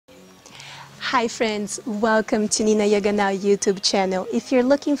Hi friends, welcome to NinaYogaNow YouTube channel. If you're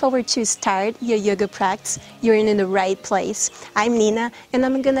looking forward to start your yoga practice, you're in the right place. I'm Nina and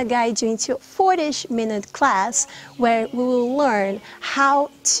I'm gonna guide you into a 40-minute class where we will learn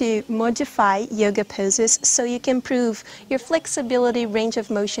how to modify yoga poses so you can improve your flexibility, range of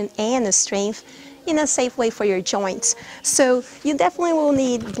motion and strength in a safe way for your joints. So you definitely will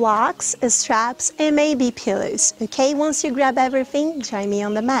need blocks, straps and maybe pillows. Okay, once you grab everything, join me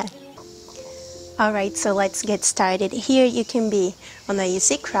on the mat. Alright, so let's get started. Here you can be on a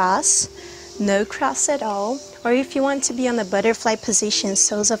easy cross, no cross at all, or if you want to be on a butterfly position,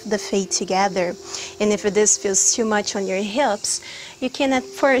 soles of the feet together. And if this feels too much on your hips, you can at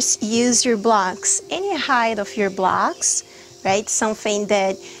first use your blocks, any height of your blocks, right? Something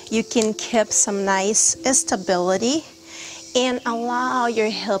that you can keep some nice stability and allow your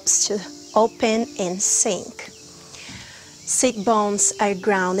hips to open and sink. Sit bones are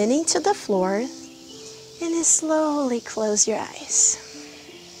grounded into the floor. And slowly close your eyes.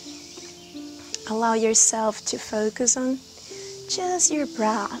 Allow yourself to focus on just your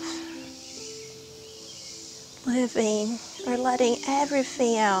breath. Living or letting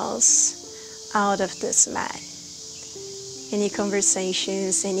everything else out of this mat. Any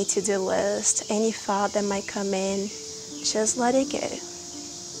conversations, any to-do list, any thought that might come in, just let it go.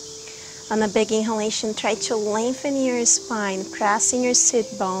 On a big inhalation, try to lengthen your spine, pressing your sit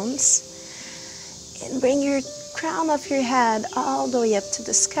bones. And bring your crown of your head all the way up to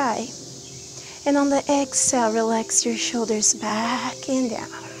the sky. And on the exhale, relax your shoulders back and down.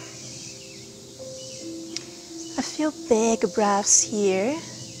 A few big breaths here.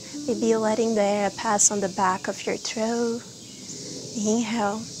 Maybe letting the air pass on the back of your throat.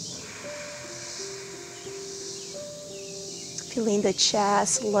 Inhale. Feeling the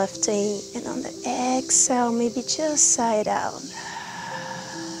chest lifting. And on the exhale, maybe just sigh it out.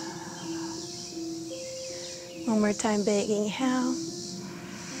 One more time, big inhale.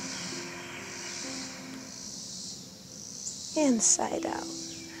 And sigh out.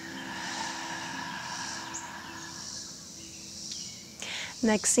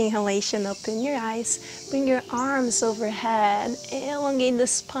 Next inhalation, open your eyes. Bring your arms overhead. Elongate the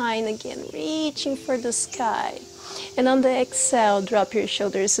spine again, reaching for the sky. And on the exhale, drop your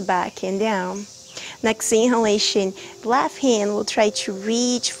shoulders back and down. Next inhalation, left hand will try to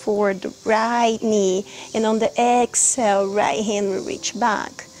reach for the right knee. And on the exhale, right hand will reach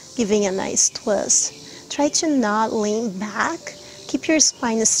back, giving a nice twist. Try to not lean back. Keep your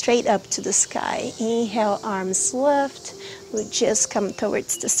spine straight up to the sky. Inhale, arms lift. We'll just come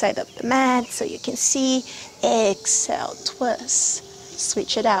towards the side of the mat so you can see. Exhale, twist.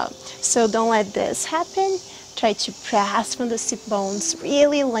 Switch it out. So don't let this happen. Try to press from the sit bones,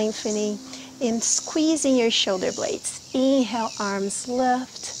 really lengthening. And squeezing your shoulder blades. Inhale, arms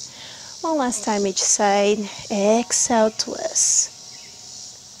lift. One last time each side. Exhale, twist.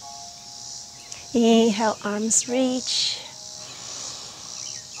 Inhale, arms reach.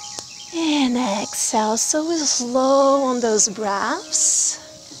 And exhale. So slow on those breaths.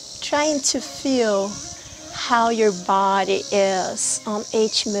 Trying to feel how your body is on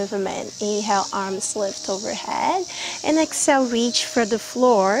each movement. Inhale, arms lift overhead. And exhale, reach for the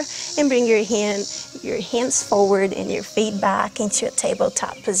floor and bring your hands forward and your feet back into a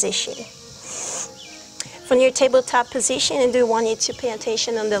tabletop position. From your tabletop position, I do want you to pay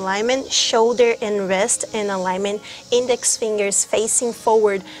attention on the alignment, shoulder and wrist in alignment, index fingers facing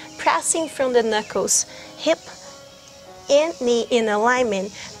forward, pressing from the knuckles, hip and knee in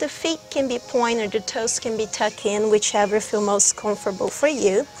alignment. The feet can be pointed, the toes can be tucked in, whichever feel most comfortable for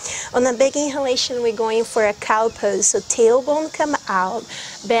you. On a big inhalation, we're going for a cow pose. So tailbone come out,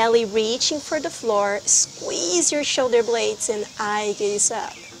 belly reaching for the floor, squeeze your shoulder blades and eye gaze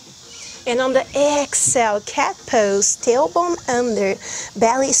up. And on the exhale, cat pose, tailbone under,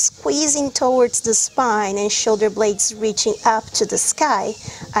 belly squeezing towards the spine and shoulder blades reaching up to the sky,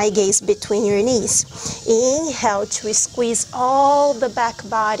 eye gaze between your knees. Inhale to squeeze all the back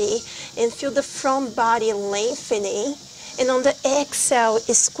body and feel the front body lengthening. And on the exhale,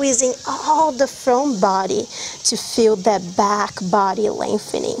 is squeezing all the front body to feel that back body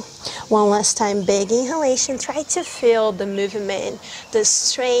lengthening. One last time, big inhalation. Try to feel the movement, the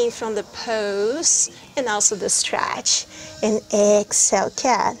strain from the pose, and also the stretch. And exhale,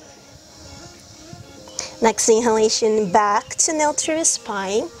 cat. Next inhalation, back to neutral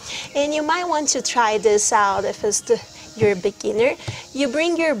spine. And you might want to try this out if you're a beginner. You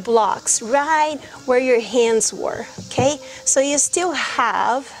bring your blocks right where your hands were, okay? So you still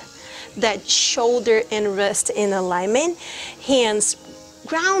have that shoulder and wrist in alignment, hands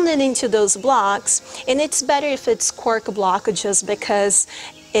grounded into those blocks. And it's better if it's cork block just because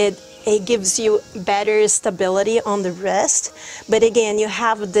it It gives you better stability on the wrist. But again, you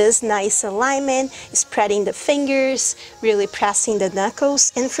have this nice alignment, spreading the fingers, really pressing the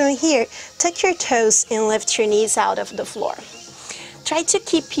knuckles. And from here, tuck your toes and lift your knees out of the floor. Try to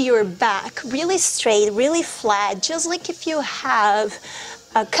keep your back really straight, really flat, just like if you have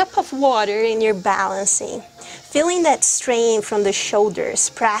a cup of water and you're balancing. Feeling that strain from the shoulders,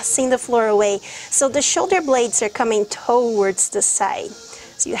 pressing the floor away. So the shoulder blades are coming towards the side.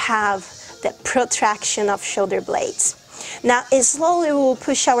 So you have that protraction of shoulder blades. Now, slowly we'll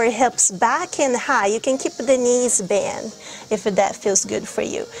push our hips back and high. You can keep the knees bent if that feels good for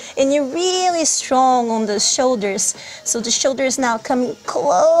you. And you're really strong on the shoulders. So the shoulders now coming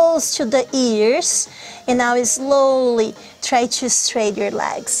close to the ears. And now slowly try to straighten your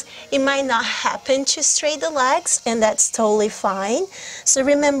legs. It might not happen to straighten the legs, and that's totally fine. So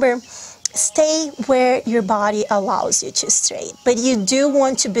remember, stay where your body allows you to straighten. But you do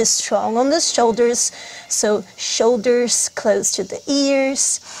want to be strong on the shoulders. So shoulders close to the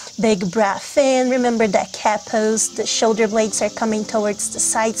ears. Big breath in. Remember that cat pose. The shoulder blades are coming towards the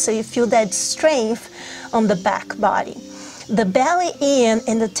side, so you feel that strength on the back body. The belly in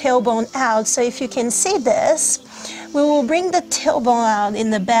and the tailbone out. So if you can see this, we will bring the tailbone out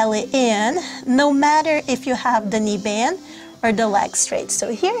and the belly in, no matter if you have the knee bend or the leg straight.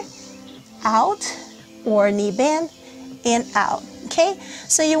 So here, out, or knee bend and out. Okay,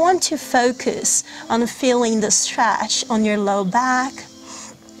 so you want to focus on feeling the stretch on your low back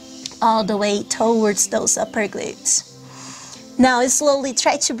all the way towards those upper glutes. Now slowly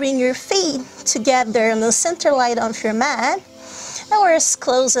try to bring your feet together on the center line of your mat, or as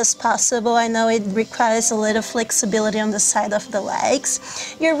close as possible. I know it requires a little flexibility on the side of the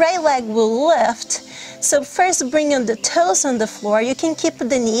legs. Your right leg will lift. So first bring on the toes on the floor. You can keep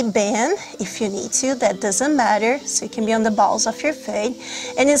the knee bent if you need to, that doesn't matter. So you can be on the balls of your feet.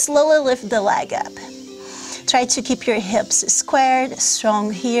 And slowly lift the leg up. Try to keep your hips squared,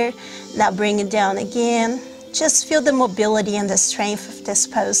 strong here. Now bring it down again. Just feel the mobility and the strength of this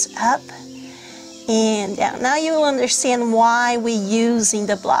pose up and down. Now you will understand why we're using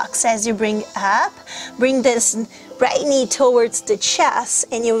the blocks. As you bring up, bring this right knee towards the chest,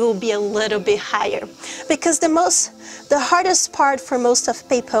 and you will be a little bit higher. Because the hardest part for most of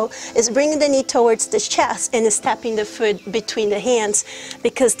people is bringing the knee towards the chest and stepping the foot between the hands,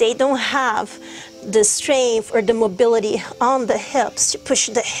 because they don't have the strength or the mobility on the hips to push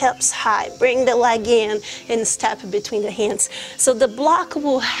the hips high, bring the leg in and step between the hands. So the block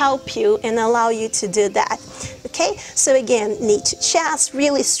will help you and allow you to do that. Okay, so again, knee to chest,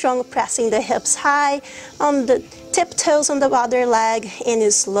 really strong, pressing the hips high on the tiptoes on the other leg, and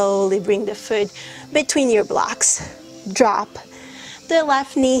you slowly bring the foot between your blocks. Drop the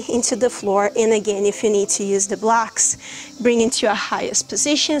left knee into the floor, and again, if you need to use the blocks, bring into your highest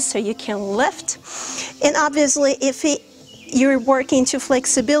position so you can lift. And obviously, if you're working to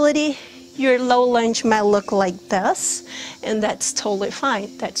flexibility, your low lunge might look like this, and that's totally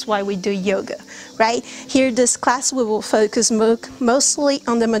fine. That's why we do yoga, right? Here, this class, we will focus mostly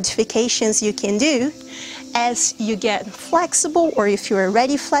on the modifications you can do as you get flexible, or if you're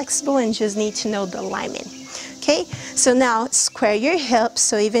already flexible and just need to know the alignment. Okay, so now square your hips.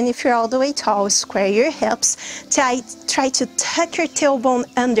 So even if you're all the way tall, square your hips. Try to tuck your tailbone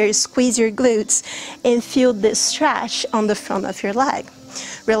under, squeeze your glutes, and feel this stretch on the front of your leg.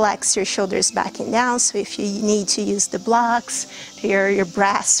 Relax your shoulders back and down. So if you need to use the blocks, here are your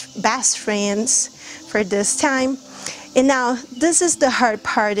best friends for this time. And now this is the hard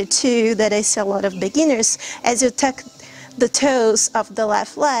part too, that I see a lot of beginners. As you tuck the toes of the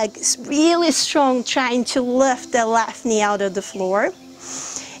left leg, is really strong, trying to lift the left knee out of the floor,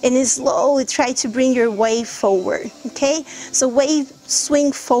 and slowly try to bring your weight forward. Okay, so weight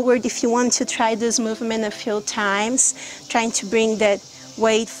swing forward. If you want to try this movement a few times, trying to bring that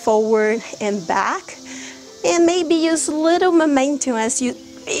weight forward and back, and maybe use a little momentum as you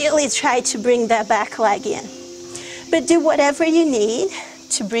really try to bring that back leg in. But do whatever you need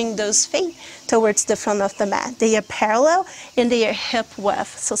to bring those feet towards the front of the mat. They are parallel and they are hip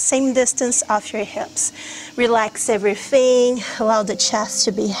width, so same distance of your hips. Relax everything, allow the chest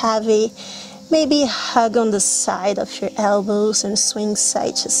to be heavy. Maybe hug on the side of your elbows and swing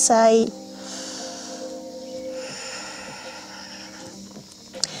side to side.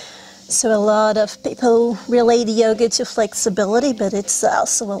 So a lot of people relate yoga to flexibility, but it's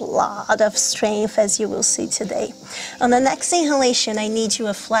also a lot of strength, as you will see today. On the next inhalation, I need you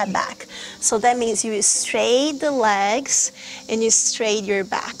a flat back. So that means you straight the legs and you straight your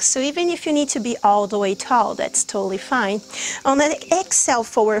back. So even if you need to be all the way tall, that's totally fine. On the exhale,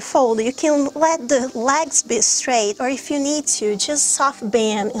 forward fold, you can let the legs be straight, or if you need to, just soft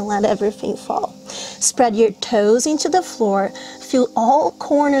bend and let everything fall. Spread your toes into the floor. Feel all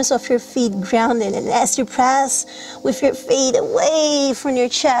corners of your feet grounded, and as you press with your feet away from your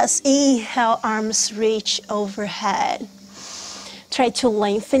chest, inhale, arms reach overhead. Try to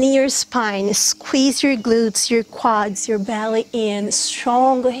lengthen your spine, squeeze your glutes, your quads, your belly in,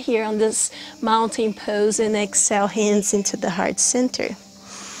 stronger here on this mountain pose, and exhale, hands into the heart center.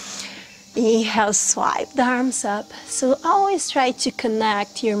 Inhale, swipe the arms up. So always try to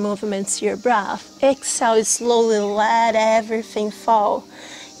connect your movements to your breath. Exhale, slowly let everything fall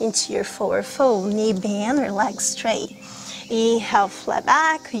into your forward fold. Knee bend or legs straight. Inhale, flat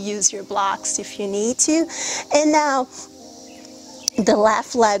back. Use your blocks if you need to. And now the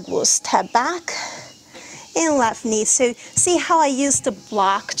left leg will step back and left knee. So see how I use the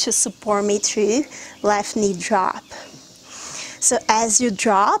block to support me through. Left knee drop. So as you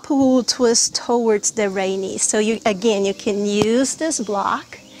drop, we will twist towards the right knee. So you can use this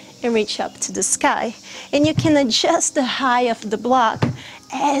block and reach up to the sky. And you can adjust the height of the block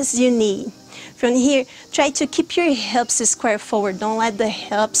as you need. From here, try to keep your hips square forward. Don't let the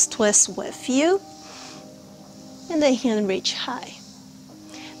hips twist with you. And the hand reach high.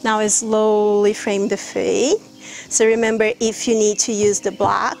 Now slowly frame the feet. So remember, if you need to use the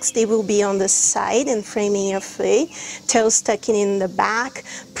blocks, they will be on the side and framing your feet. Toes tucking in the back.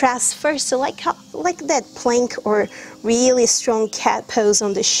 Press first, so like that plank or really strong cat pose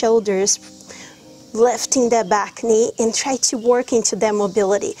on the shoulders. Lifting that back knee and try to work into that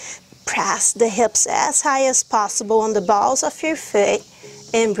mobility. Press the hips as high as possible on the balls of your foot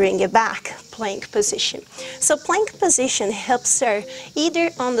and bring it back. Plank position. So plank position, hips are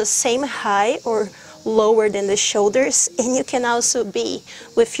either on the same height or lower than the shoulders, and you can also be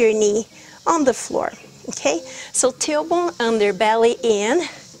with your knee on the floor. Okay, so tailbone under, belly in,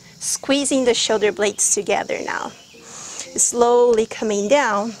 squeezing the shoulder blades together now. Slowly coming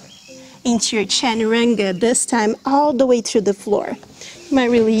down into your chaturanga, this time all the way through the floor. You might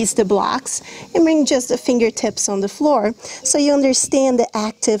release the blocks and bring just the fingertips on the floor so you understand the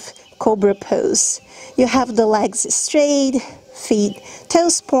active cobra pose. You have the legs straight, feet,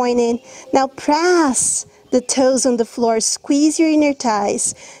 toes pointed. Now press the toes on the floor, squeeze your inner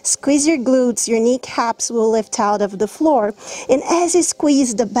thighs, squeeze your glutes, your kneecaps will lift out of the floor. And as you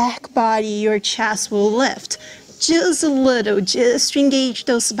squeeze the back body, your chest will lift. Just a little, just to engage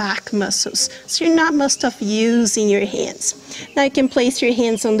those back muscles. So you're not most of using your hands. Now you can place your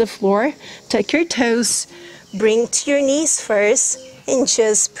hands on the floor, tuck your toes, bring to your knees first, and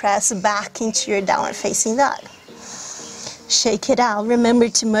just press back into your downward facing dog. Shake it out. Remember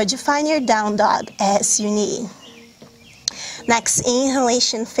to modify your down dog as you need. Next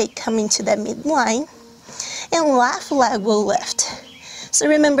inhalation, feet coming to the midline, and left leg will lift. So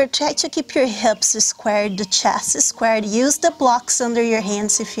remember, try to keep your hips squared, the chest squared. Use the blocks under your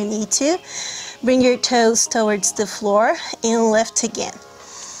hands if you need to. Bring your toes towards the floor and lift again.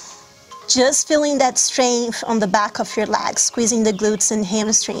 Just feeling that strength on the back of your legs, squeezing the glutes and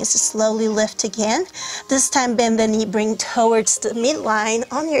hamstrings. Slowly lift again. This time bend the knee, bring towards the midline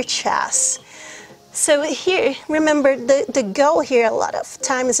on your chest. So here, remember the goal here a lot of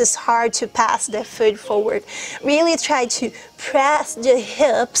times is hard to pass the foot forward. Really try to press the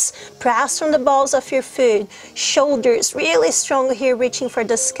hips, press from the balls of your foot, shoulders really strong here, reaching for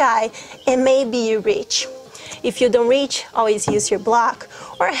the sky, and maybe you reach. If you don't reach, always use your block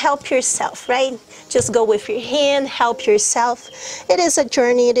or help yourself, right? Just go with your hand, help yourself. It is a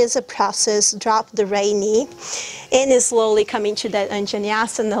journey, it is a process. Drop the right knee and slowly coming to that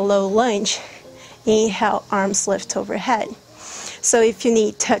Anjaneyasana, low lunge. Inhale, arms lift overhead. So if you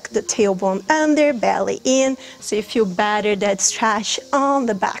need, tuck the tailbone under, belly in, so you feel better that stretch on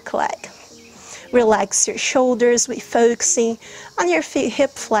the back leg. Relax your shoulders, we're focusing on your feet, hip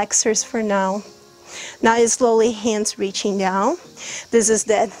flexors for now. Now slowly hands reaching down. This is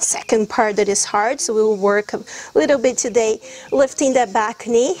the second part that is hard, so we will work a little bit today, lifting that back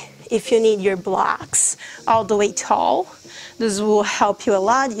knee. If you need your blocks all the way tall, this will help you a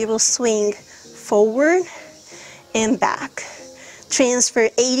lot. You will swing forward and back. Transfer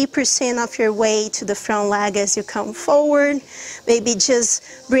 80% of your weight to the front leg as you come forward. Maybe just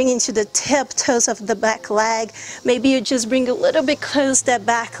bring into the tip toes of the back leg. Maybe you just bring a little bit close that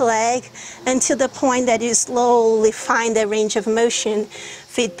back leg until the point that you slowly find the range of motion,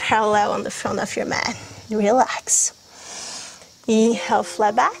 feet parallel on the front of your mat. Relax. Inhale,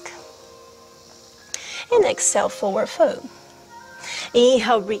 flat back. And exhale, forward fold.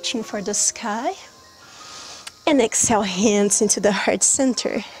 Inhale, reaching for the sky. And exhale, hands into the heart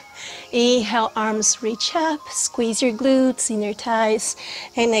center. Inhale, arms reach up, squeeze your glutes, inner thighs,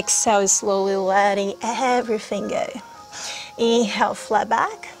 and exhale, slowly letting everything go. Inhale, flat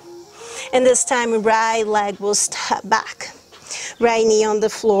back. And this time, right leg will step back. Right knee on the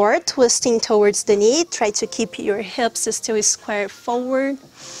floor, twisting towards the knee. Try to keep your hips still square forward.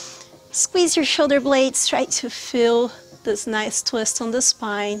 Squeeze your shoulder blades, try to feel this nice twist on the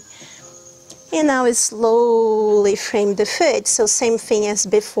spine. And now slowly frame the foot. So same thing as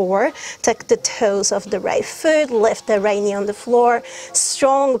before. Tuck the toes of the right foot, lift the right knee on the floor.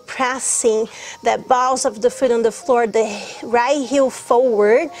 Strong pressing the balls of the foot on the floor, the right heel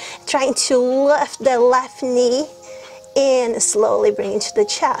forward. Trying to lift the left knee and slowly bring it to the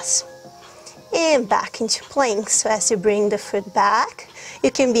chest. And back into plank. So as you bring the foot back,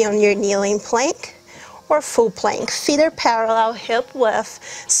 you can be on your kneeling plank or full plank. Feet are parallel, hip width,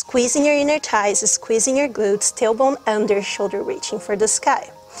 squeezing your inner thighs, squeezing your glutes, tailbone under, shoulder reaching for the sky.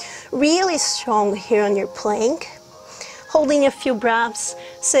 Really strong here on your plank. Holding a few breaths.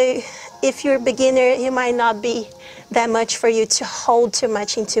 So if you're a beginner, it might not be that much for you to hold too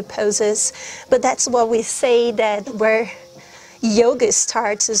much into poses, but that's what we say, that where yoga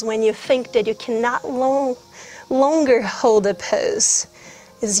starts is when you think that you cannot longer hold a pose.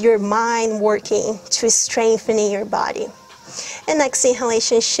 Is your mind working to strengthening your body. And next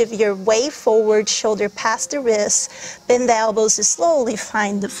inhalation, shift your weight forward, shoulder past the wrist, bend the elbows, slowly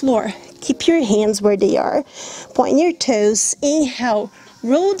find the floor. Keep your hands where they are. Point your toes. Inhale,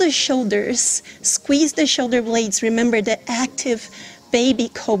 roll the shoulders, squeeze the shoulder blades. Remember the active baby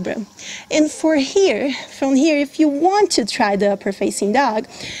cobra. And from here, if you want to try the upper facing dog,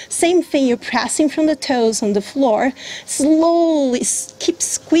 same thing, you're pressing from the toes on the floor. Slowly keep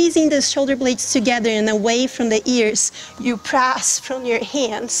squeezing the shoulder blades together and away from the ears. You press from your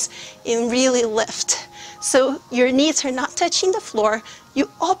hands and really lift. So your knees are not touching the floor.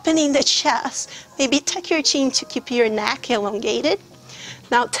 You're opening the chest. Maybe tuck your chin to keep your neck elongated.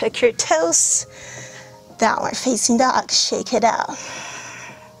 Now tuck your toes. Downward facing dog, shake it out.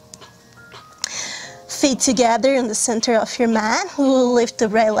 Feet together in the center of your mat. We will lift the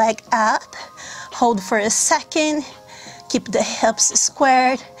right leg up. Hold for a second. Keep the hips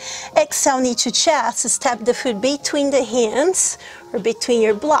squared. Exhale, knee to chest. Step the foot between the hands or between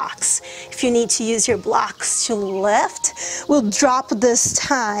your blocks. If you need to use your blocks to lift, we'll drop this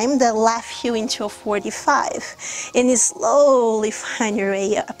time the left heel into a 45. And you slowly find your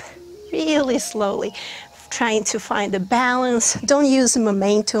way up. Really slowly. Trying to find the balance. Don't use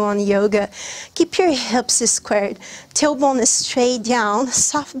momentum on yoga. Keep your hips squared. Tailbone is straight down.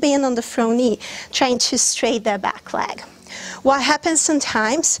 Soft bend on the front knee. Trying to straighten that back leg. What happens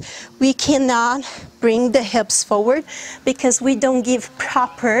sometimes, we cannot bring the hips forward because we don't give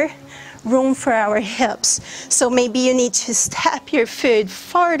proper room for our hips. So maybe you need to step your foot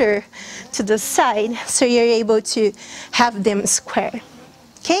farther to the side so you're able to have them square.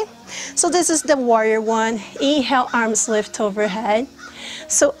 Okay? So this is the warrior one. Inhale, arms lift overhead.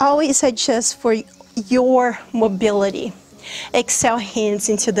 So always adjust for your mobility. Exhale, hands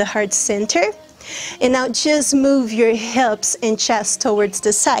into the heart center. And now just move your hips and chest towards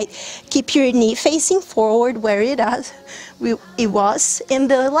the side. Keep your knee facing forward where it was. In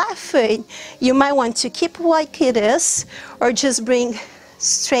the left foot, you might want to keep like it is or just bring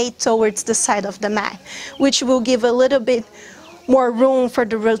straight towards the side of the mat, which will give a little bit more room for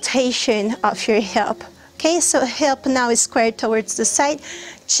the rotation of your hip. Okay, so hip now is squared towards the side,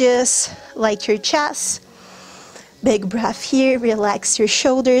 just like your chest. Big breath here, relax your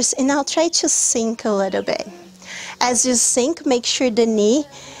shoulders, and now try to sink a little bit. As you sink, make sure the knee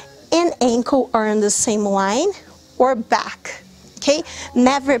and ankle are on the same line or back. Okay,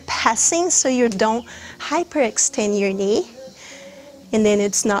 never passing so you don't hyperextend your knee, and then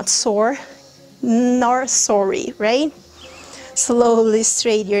it's not sore nor sorry, right? Slowly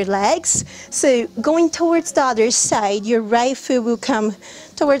straighten your legs. So going towards the other side, your right foot will come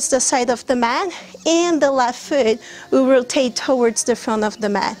towards the side of the mat and the left foot will rotate towards the front of the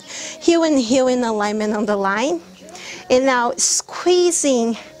mat. Heel and heel in alignment on the line. And now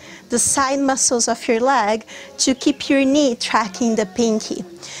squeezing the side muscles of your leg to keep your knee tracking the pinky.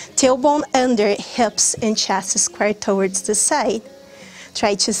 Tailbone under, hips and chest square towards the side.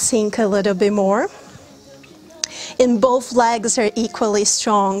 Try to sink a little bit more. And both legs are equally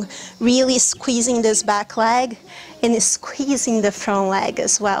strong, really squeezing this back leg and squeezing the front leg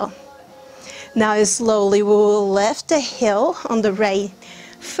as well. Now slowly we will lift the heel on the right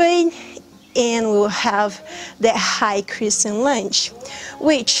foot and we will have the high crescent lunge,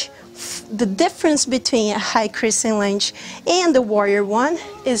 which the difference between a high crescent lunge and the warrior one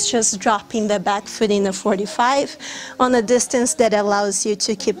is just dropping the back foot in a 45 on a distance that allows you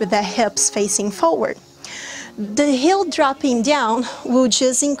to keep the hips facing forward. The heel dropping down will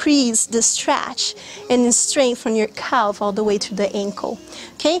just increase the stretch and strength from your calf all the way to the ankle,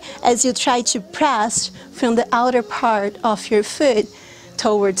 okay? As you try to press from the outer part of your foot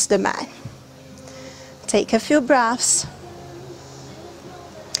towards the mat. Take a few breaths.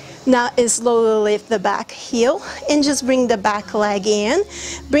 Now slowly lift the back heel and just bring the back leg in.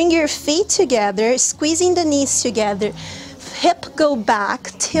 Bring your feet together, squeezing the knees together. Hip go back,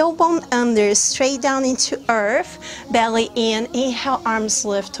 tailbone under, straight down into earth, belly in, inhale, arms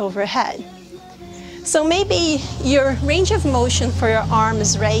lift overhead. So maybe your range of motion for your arm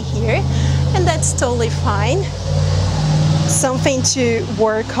is right here, and that's totally fine. Something to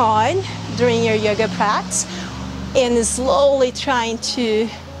work on during your yoga practice, and slowly trying to,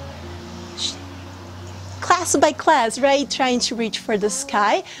 class by class, right? Trying to reach for the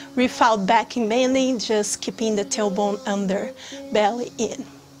sky without back and bending, just keeping the tailbone under, belly in.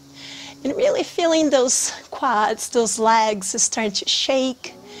 And really feeling those quads, those legs start to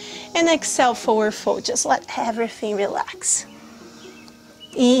shake. And exhale, forward fold. Just let everything relax.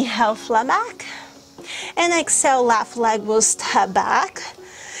 Inhale, flat back. And exhale, left leg will step back.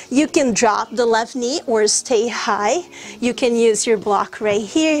 You can drop the left knee or stay high. You can use your block right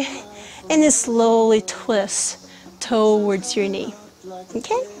here. And slowly twist towards your knee,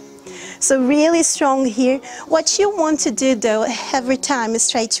 okay? So really strong here. What you want to do though, every time is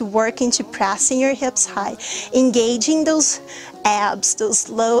try to work into pressing your hips high, engaging those abs, those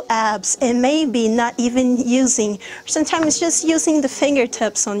low abs, and maybe not even using, sometimes just using the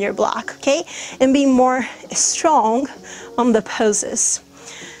fingertips on your block, okay? And be more strong on the poses.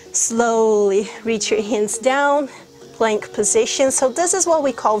 Slowly reach your hands down. Plank position. So this is what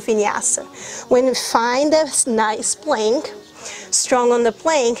we call vinyasa. When you find a nice plank, strong on the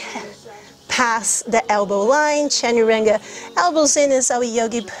plank, pass the elbow line, chaturanga, elbows in is our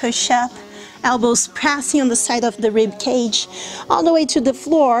yogi push-up, elbows pressing on the side of the rib cage, all the way to the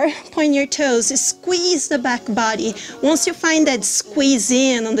floor, point your toes, squeeze the back body. Once you find that squeeze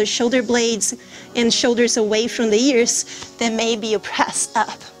in on the shoulder blades and shoulders away from the ears, then maybe you press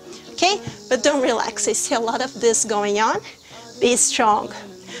up. Okay, but don't relax. I see a lot of this going on. Be strong.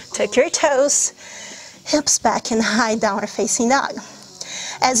 Tuck your toes, hips back in high downward facing dog.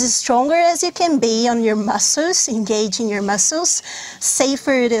 As stronger as you can be on your muscles, engaging your muscles,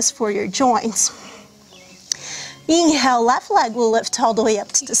 safer it is for your joints. Inhale, left leg will lift all the way up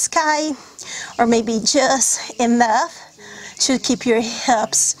to the sky, or maybe just enough to keep your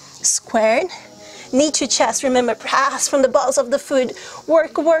hips squared. Knee to chest, remember, press from the balls of the foot.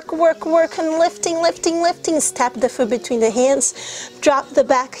 Work, work, work, work, and lifting, lifting, lifting. Step the foot between the hands. Drop the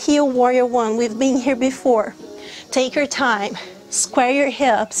back heel, warrior one. We've been here before. Take your time. Square your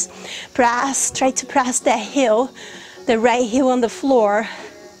hips. Press, try to press that heel, the right heel on the floor.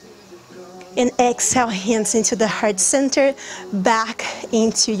 And exhale, hands into the heart center, back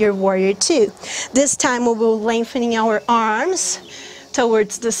into your warrior two. This time we will lengthening our arms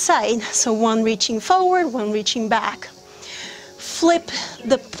towards the side, so one reaching forward, one reaching back. Flip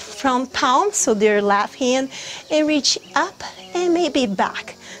the front palm, so their left hand, and reach up and maybe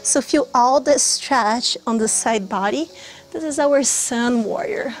back. So feel all the stretch on the side body. This is our sun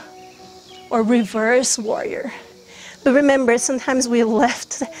warrior or reverse warrior. But remember, sometimes we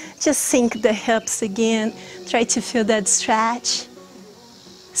lift, just sink the hips again. Try to feel that stretch.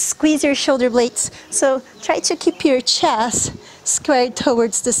 Squeeze your shoulder blades. So try to keep your chest squared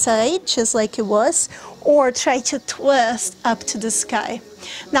towards the side, just like it was, or try to twist up to the sky.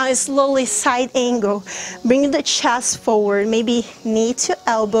 Now slowly side angle. Bring the chest forward, maybe knee to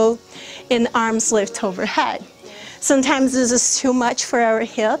elbow, and arms lift overhead. Sometimes this is too much for our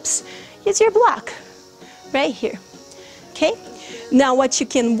hips. Use your block right here. Okay? Now what you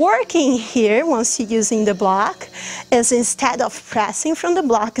can work in here once you're using the block is instead of pressing from the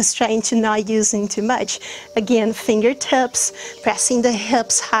block is trying to not using too much. Again, fingertips, pressing the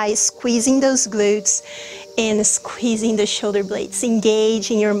hips high, squeezing those glutes and squeezing the shoulder blades,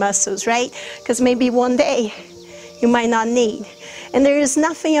 engaging your muscles, right? Because maybe one day you might not need. And there is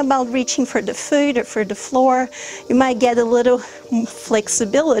nothing about reaching for the foot or for the floor. You might get a little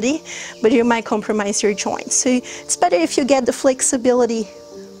flexibility, but you might compromise your joints. So it's better if you get the flexibility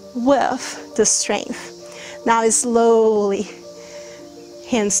with the strength. Now slowly,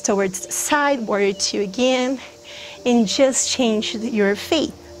 hands towards the side, warrior two again, and just change your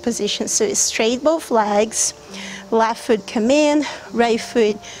feet position. So straight both legs, left foot come in, right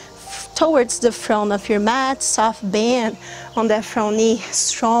foot towards the front of your mat, soft bend on that front knee,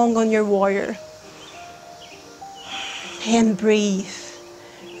 strong on your warrior. And breathe.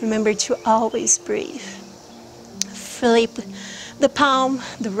 Remember to always breathe. Flip the palm,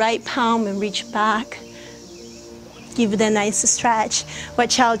 the right palm, and reach back. Give it a nice stretch.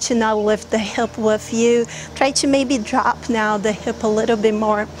 Watch out to not lift the hip with you. Try to maybe drop now the hip a little bit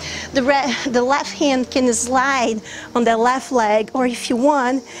more. The left hand can slide on the left leg, or if you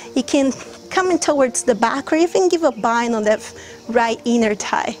want, you can come in towards the back, or even give a bind on that right inner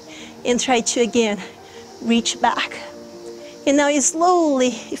thigh. And try to, again, reach back. And now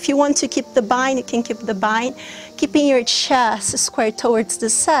slowly, if you want to keep the bind, you can keep the bind. Keeping your chest square towards the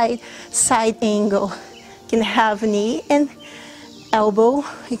side, side angle. You can have knee and elbow,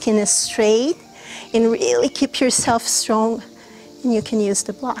 you can straight, and really keep yourself strong, and you can use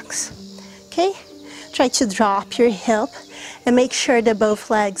the blocks. Okay? Try to drop your hip and make sure that both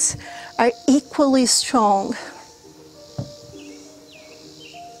legs are equally strong.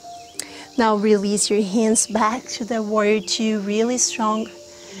 Now release your hands back to the warrior two, really strong.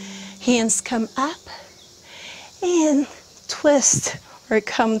 Hands come up and twist or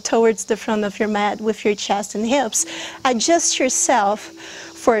come towards the front of your mat with your chest and hips. Adjust yourself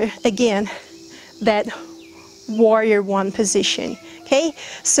for, again, that warrior one position. Okay,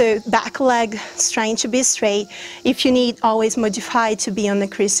 so back leg is trying to be straight. If you need, always modify to be on the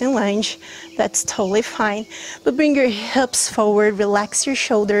crescent lunge. That's totally fine. But bring your hips forward, relax your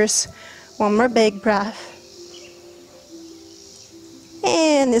shoulders. One more big breath.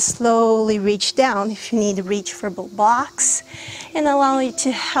 And slowly reach down if you need to reach for both blocks, and allow it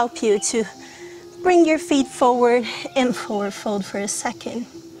to help you to bring your feet forward and forward fold for a second.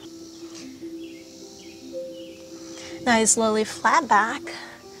 Now slowly flat back,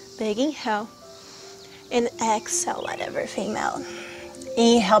 big inhale, and exhale, let everything melt.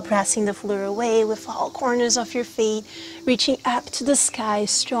 Inhale, pressing the floor away with all corners of your feet, reaching up to the sky,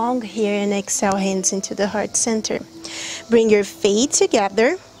 strong here, and exhale, hands into the heart center. Bring your feet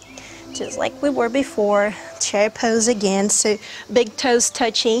together, just like we were before, chair pose again, so big toes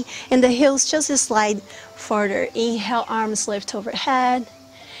touching, and the heels just slide further. Inhale, arms lift overhead,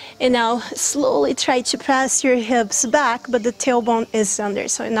 and now slowly try to press your hips back, but the tailbone is under,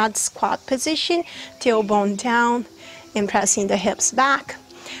 so not squat position, tailbone down, and pressing the hips back,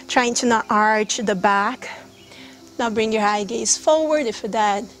 trying to not arch the back. Now bring your eye gaze forward if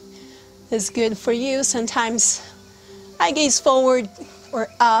that is good for you. Sometimes eye gaze forward or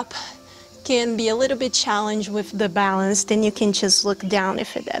up can be a little bit challenged with the balance, then you can just look down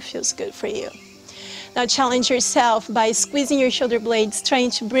if that feels good for you. Now challenge yourself by squeezing your shoulder blades,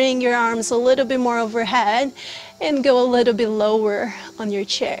 trying to bring your arms a little bit more overhead and go a little bit lower on your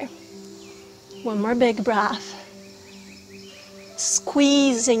chair. One more big breath.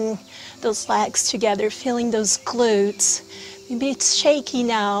 Squeezing those legs together, feeling those glutes. Maybe it's shaky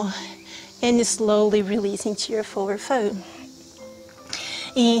now, and slowly releasing to your forward fold.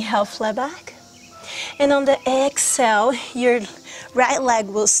 Inhale, flat back. And on the exhale, your right leg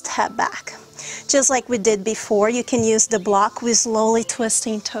will step back. Just like we did before, you can use the block with slowly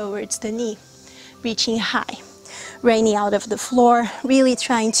twisting towards the knee, reaching high. Raining out of the floor, really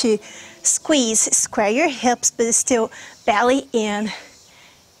trying to squeeze, square your hips, but still belly in.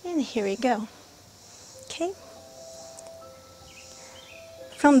 And here we go. Okay.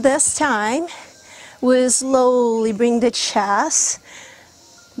 From this time, we'll slowly bring the chest,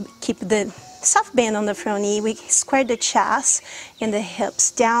 keep the soft bend on the front knee, we square the chest and the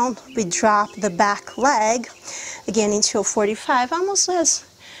hips down, we drop the back leg, again into a 45, almost as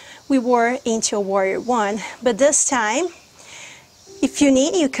we were into a warrior one, but this time, if you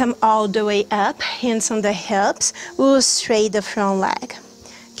need, you come all the way up, hands on the hips, we'll straight the front leg,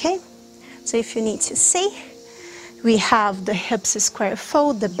 okay? So if you need to see, we have the hips square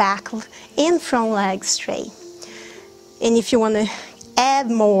fold, the back and front leg straight. And if you want to add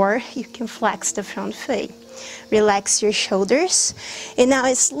more, you can flex the front foot. Relax your shoulders. And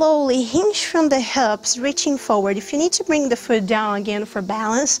now slowly hinge from the hips, reaching forward. If you need to bring the foot down again for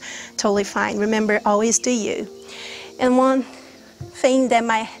balance, totally fine. Remember, always do you. And one thing that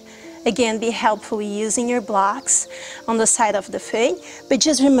might, again, be helpful using your blocks on the side of the foot, but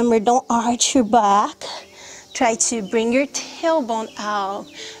just remember, don't arch your back. Try to bring your tailbone out,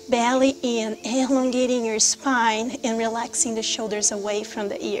 belly in, elongating your spine and relaxing the shoulders away from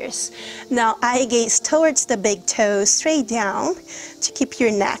the ears. Now eye gaze towards the big toe, straight down to keep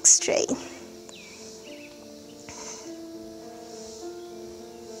your neck straight.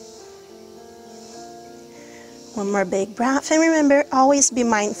 One more big breath, and remember, always be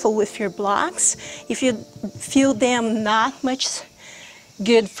mindful with your blocks. If you feel them not much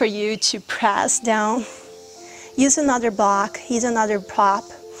good for you to press down, use another block, use another prop.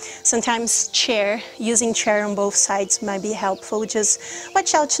 Sometimes using chair on both sides might be helpful. Just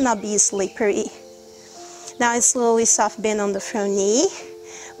watch out to not be slippery. Now I slowly soft bend on the front knee.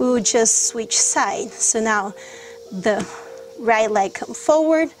 We will just switch sides. So now the right leg come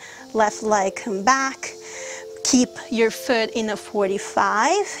forward, left leg come back. Keep your foot in a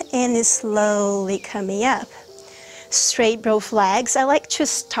 45 and it's slowly coming up. Straight both legs. I like to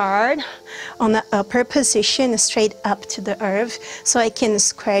start on the upper position, straight up to the earth, so I can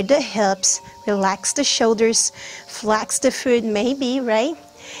square the hips, relax the shoulders, flex the foot maybe, right?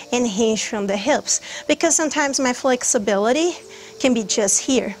 And hinge from the hips. Because sometimes my flexibility can be just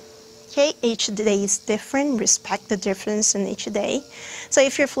here. Okay, each day is different. Respect the difference in each day. So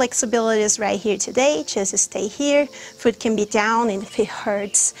if your flexibility is right here today, just stay here. Foot can be down, and if it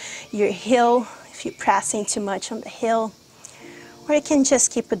hurts your heel, if you're pressing too much on the heel, or you can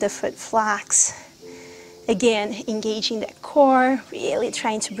just keep the foot flex. Again, engaging the core, really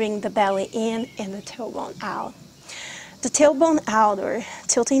trying to bring the belly in and the tailbone out. The tailbone out, or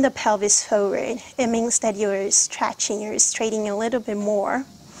tilting the pelvis forward, it means that you're stretching, you're straightening a little bit more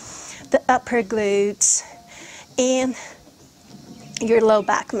the upper glutes and your low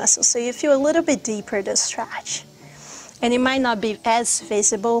back muscles. So you feel a little bit deeper the stretch. And it might not be as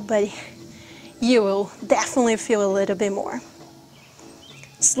visible, but you will definitely feel a little bit more.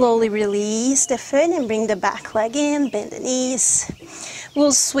 Slowly release the foot and bring the back leg in, bend the knees.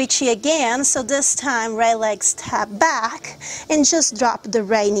 We'll switch it again, so this time right leg step back and just drop the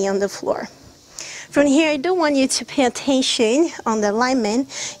right knee on the floor. From here, I do want you to pay attention on the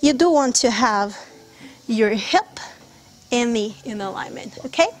alignment. You do want to have your hip and knee in alignment,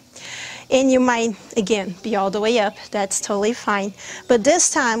 okay? And you might, again, be all the way up. That's totally fine. But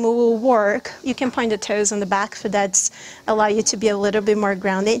this time we will work. You can point the toes on the back, so that's allow you to be a little bit more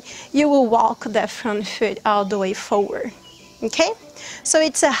grounded. You will walk that front foot all the way forward, okay? So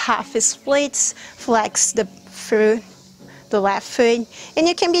it's a half split. Flex the foot, the left foot, and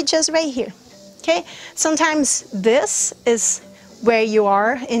you can be just right here. Okay, sometimes this is where you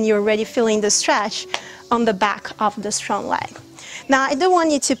are and you're already feeling the stretch on the back of the strong leg. Now I do want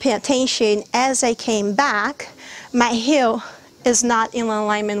you to pay attention as I came back, my heel is not in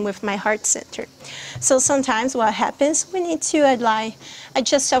alignment with my heart center. So sometimes what happens, we need to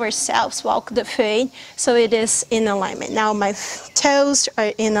adjust ourselves, walk the foot so it is in alignment. Now my toes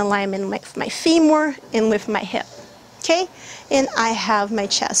are in alignment with my femur and with my hip. Okay, and I have my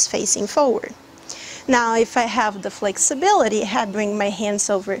chest facing forward. Now, if I have the flexibility, I bring my hands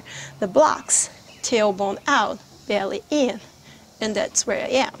over the blocks, tailbone out, belly in, and that's where I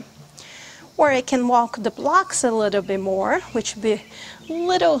am. Or I can walk the blocks a little bit more, which would be a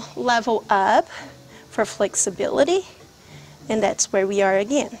little level up for flexibility, and that's where we are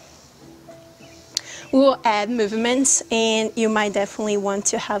again. We will add movements, and you might definitely want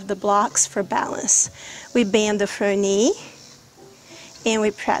to have the blocks for balance. We bend the front knee, and we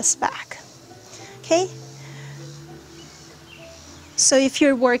press back. Okay, so if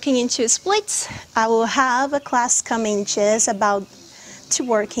you're working into splits, I will have a class coming just about to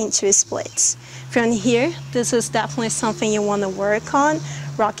work into splits. From here, this is definitely something you want to work on,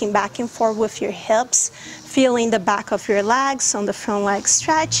 rocking back and forth with your hips, feeling the back of your legs on the front leg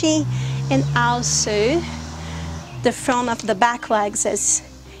stretching, and also the front of the back legs as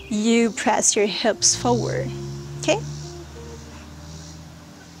you press your hips forward. Okay.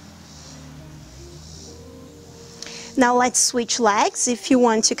 Now let's switch legs. If you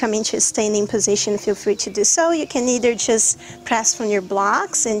want to come into a standing position, feel free to do so. You can either just press from your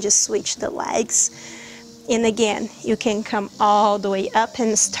blocks and just switch the legs. And again, you can come all the way up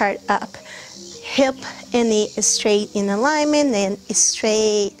and start up. Hip and knee is straight in alignment, and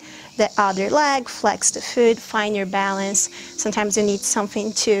straight the other leg, flex the foot, find your balance. Sometimes you need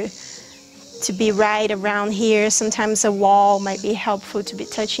something to be right around here. Sometimes a wall might be helpful, to be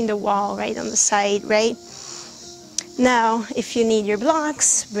touching the wall right on the side, right? Now, if you need your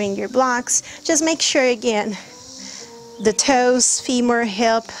blocks, bring your blocks. Just make sure, again, the toes, femur,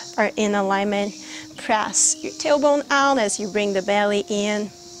 hip are in alignment. Press your tailbone out as you bring the belly in.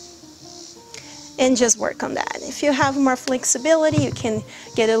 and just work on that. If you have more flexibility, you can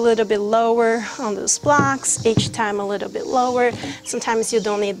get a little bit lower on those blocks, each time a little bit lower. Sometimes you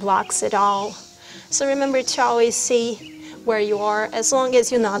don't need blocks at all. So remember to always see where you are, as long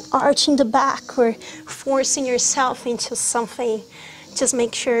as you're not arching the back or forcing yourself into something. Just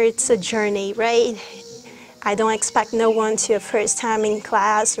make sure it's a journey, right? I don't expect no one to a first time in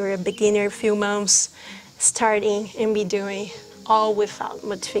class or a beginner few months starting and be doing all without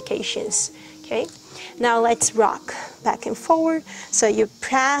modifications, okay? Now let's rock back and forward. So you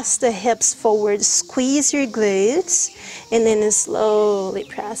press the hips forward, squeeze your glutes, and then slowly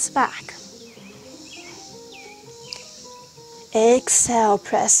press back. Exhale,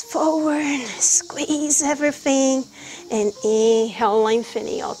 press forward, squeeze everything, and inhale,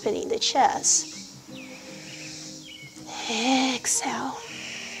 lengthening, opening the chest. Exhale,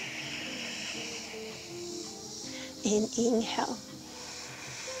 and inhale.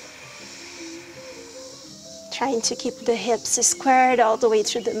 Trying to keep the hips squared all the way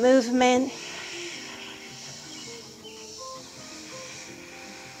through the movement.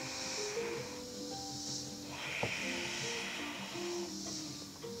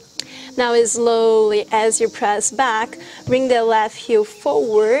 Now slowly, as you press back, bring the left heel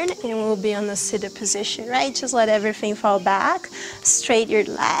forward and we'll be on the seated position, right? Just let everything fall back. Straight your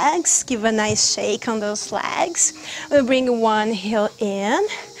legs, give a nice shake on those legs. We'll bring one heel in.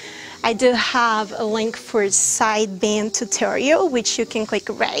 I do have a link for side bend tutorial, which you can click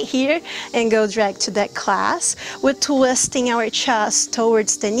right here and go direct to that class. We're twisting our chest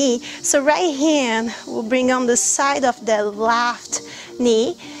towards the knee. So right hand will bring on the side of the left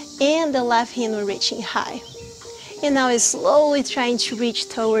knee, and the left hand will reaching high. And now slowly trying to reach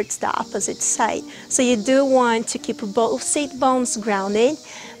towards the opposite side. So you do want to keep both sit bones grounded.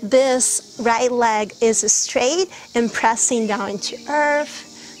 This right leg is straight and pressing down into earth.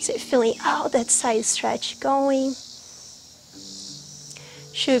 So you're feeling that side stretch going.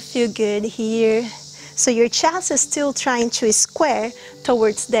 Should feel good here. So your chest is still trying to square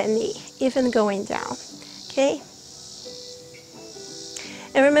towards that knee, even going down, okay?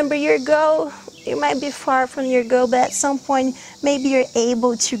 And remember your goal, you might be far from your goal, but at some point, maybe you're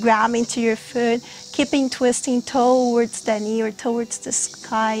able to grab into your foot, keeping twisting towards the knee or towards the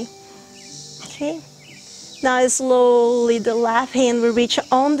sky, okay? Now slowly the left hand will reach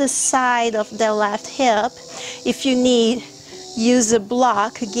on the side of the left hip. If you need, use a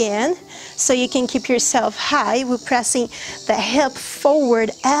block again, so you can keep yourself high. We're pressing the hip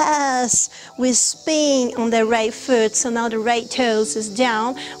forward as we spin on the right foot. So now the right toes is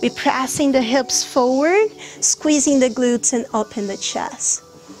down. We're pressing the hips forward, squeezing the glutes and open the chest.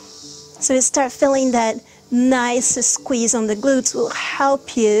 So you start feeling that nice squeeze on the glutes will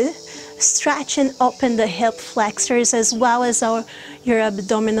help you stretch and open the hip flexors as well as your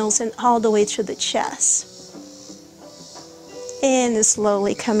abdominals and all the way through the chest. And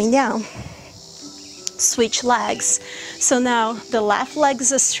slowly coming down. Switch legs. So now the left leg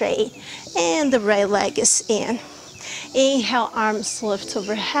is straight and the right leg is in. Inhale, arms lift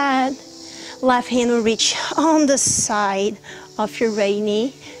overhead. Left hand will reach on the side of your right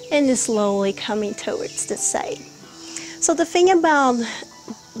knee and slowly coming towards the side. So the thing about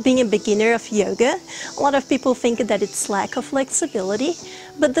being a beginner of yoga, a lot of people think that it's lack of flexibility,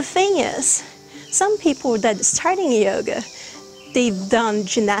 but the thing is, some people that are starting yoga, they've done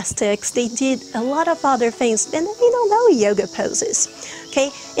gymnastics, they did a lot of other things, and they don't know yoga poses,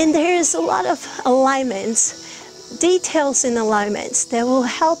 okay? And there's a lot of alignments, details in alignments that will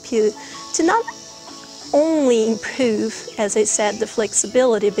help you to not only improve, as I said, the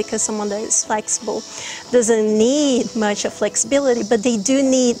flexibility, because someone that is flexible doesn't need much of flexibility, but they do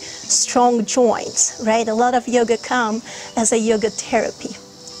need strong joints, right? A lot of yoga come as a yoga therapy,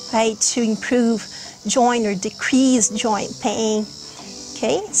 right? To improve joint or decrease joint pain,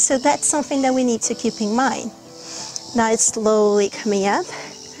 okay? So that's something that we need to keep in mind. Now it's slowly coming up.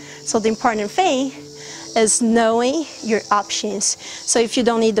 So the important thing is knowing your options. So if you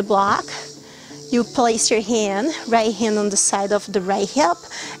don't need the block, you place your hand, right hand on the side of the right hip.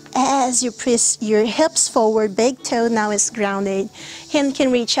 As you press your hips forward, big toe now is grounded. Hand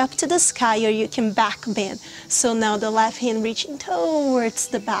can reach up to the sky or you can back bend. So now the left hand reaching towards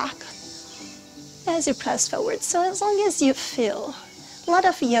the back as you press forward. So as long as you feel, a lot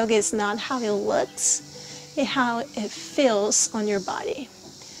of yoga is not how it looks, it's how it feels on your body.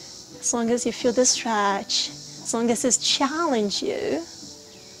 As long as you feel the stretch, as long as it's challenge you,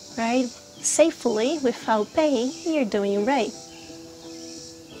 right? Safely, without pain, you're doing right.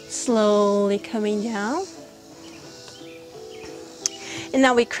 Slowly coming down. And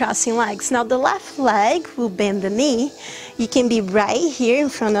now we're crossing legs. Now the left leg will bend the knee. You can be right here in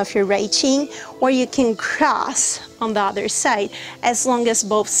front of your right shin, or you can cross on the other side as long as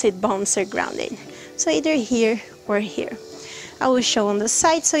both sit bones are grounded. So either here or here. I will show on the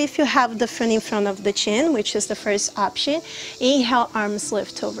side. So if you have the front in front of the chin, which is the first option, inhale, arms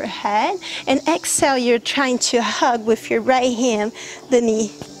lift overhead, and exhale, you're trying to hug with your right hand the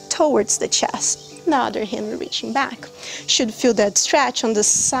knee towards the chest. The other hand, we're reaching back. Should feel that stretch on the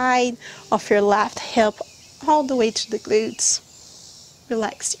side of your left hip all the way to the glutes.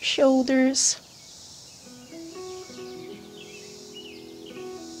 Relax your shoulders.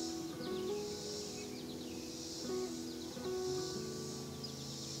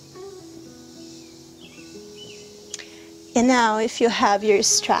 And now if you have your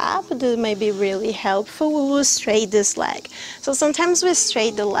strap, that may be really helpful. We will straighten this leg. So sometimes we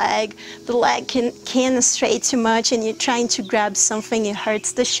straighten the leg can stray too much and you're trying to grab something, it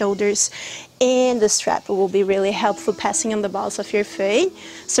hurts the shoulders. And the strap will be really helpful, passing on the balls of your foot.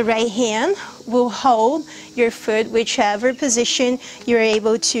 So right hand will hold your foot, whichever position you're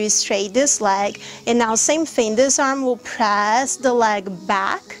able to straighten this leg. And now same thing, this arm will press the leg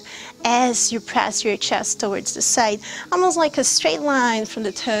back as you press your chest towards the side, almost like a straight line from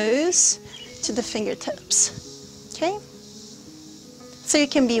the toes to the fingertips, okay? So you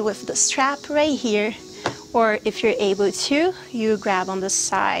can be with the strap right here, or if you're able to, you grab on the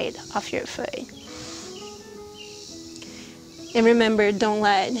side of your foot. And remember, don't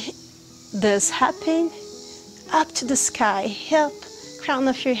let this happen. Up to the sky, hip, crown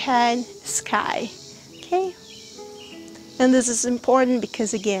of your head, sky, okay? And this is important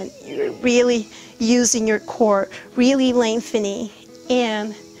because, again, you're really using your core, really lengthening,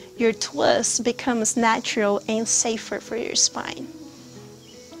 and your twist becomes natural and safer for your spine.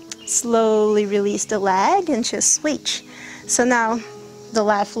 Slowly release the leg and just switch. So now the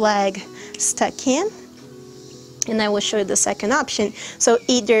left leg stuck in, and I will show you the second option. So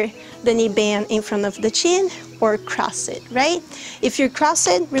either the knee bend in front of the chin or cross it, right? If you cross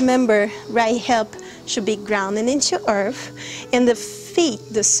it, remember, right hip should be grounded into earth, and the feet,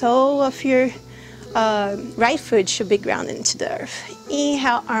 the sole of your right foot should be grounded into the earth.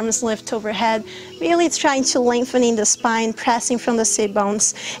 Inhale, arms lift overhead, really trying to lengthen the spine, pressing from the sit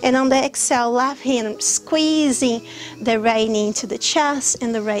bones. And on the exhale, left hand squeezing the right knee into the chest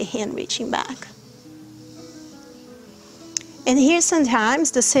and the right hand reaching back. And here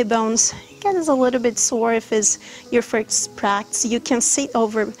sometimes the sit bones get a little bit sore if it's your first practice. You can sit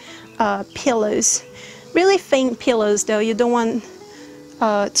over pillows, really thin pillows though. You don't want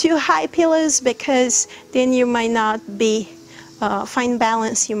too high pillows because then you might not be find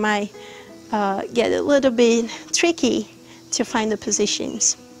balance. You might get a little bit tricky to find the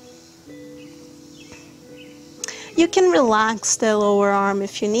positions. You can relax the lower arm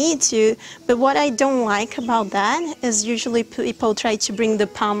if you need to, but what I don't like about that is usually people try to bring the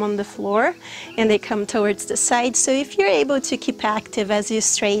palm on the floor and they come towards the side. So if you're able to keep active as you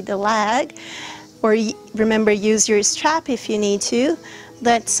straighten the leg, or remember, use your strap if you need to,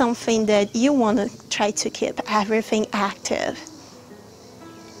 that's something that you want to try to keep everything active.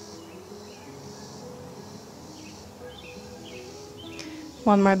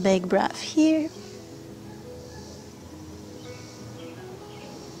 One more big breath here.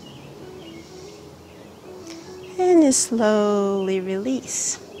 And slowly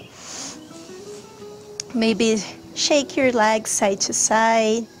release. Maybe shake your legs side to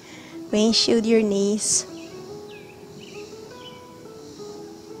side, windshield your knees.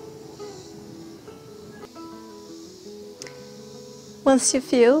 Once you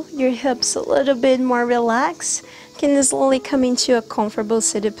feel your hips a little bit more relaxed, you can slowly come into a comfortable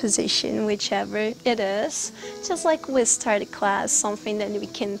seated position, whichever it is. Just like we started class, something that we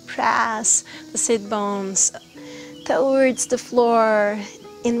can press the sit bones towards the floor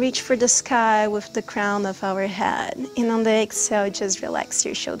and reach for the sky with the crown of our head. And on the exhale, just relax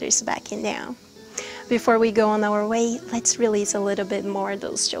your shoulders back and down. Before we go on our way, let's release a little bit more of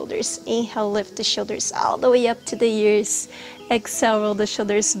those shoulders. Inhale, lift the shoulders all the way up to the ears. Exhale, roll the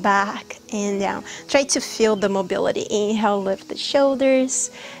shoulders back and down. Try to feel the mobility. Inhale, lift the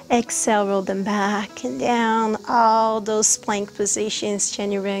shoulders. Exhale, roll them back and down. All those plank positions,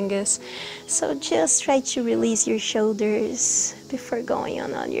 chaturangas. So just try to release your shoulders before going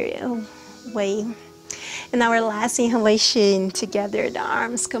on your way. And our last inhalation together, the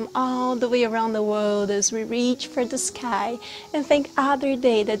arms come all the way around the world as we reach for the sky and thank other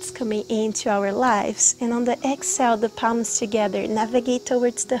day that's coming into our lives. And on the exhale, the palms together, navigate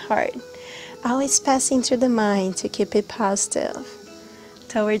towards the heart, always passing through the mind to keep it positive,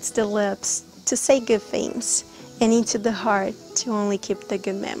 towards the lips to say good things, and into the heart to only keep the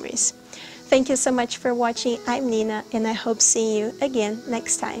good memories. Thank you so much for watching. I'm Nina, and I hope seeing you again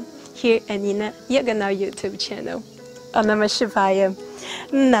next time here at NinaYogaNow YouTube channel. Om Namah Shivaya.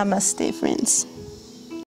 Namaste, friends.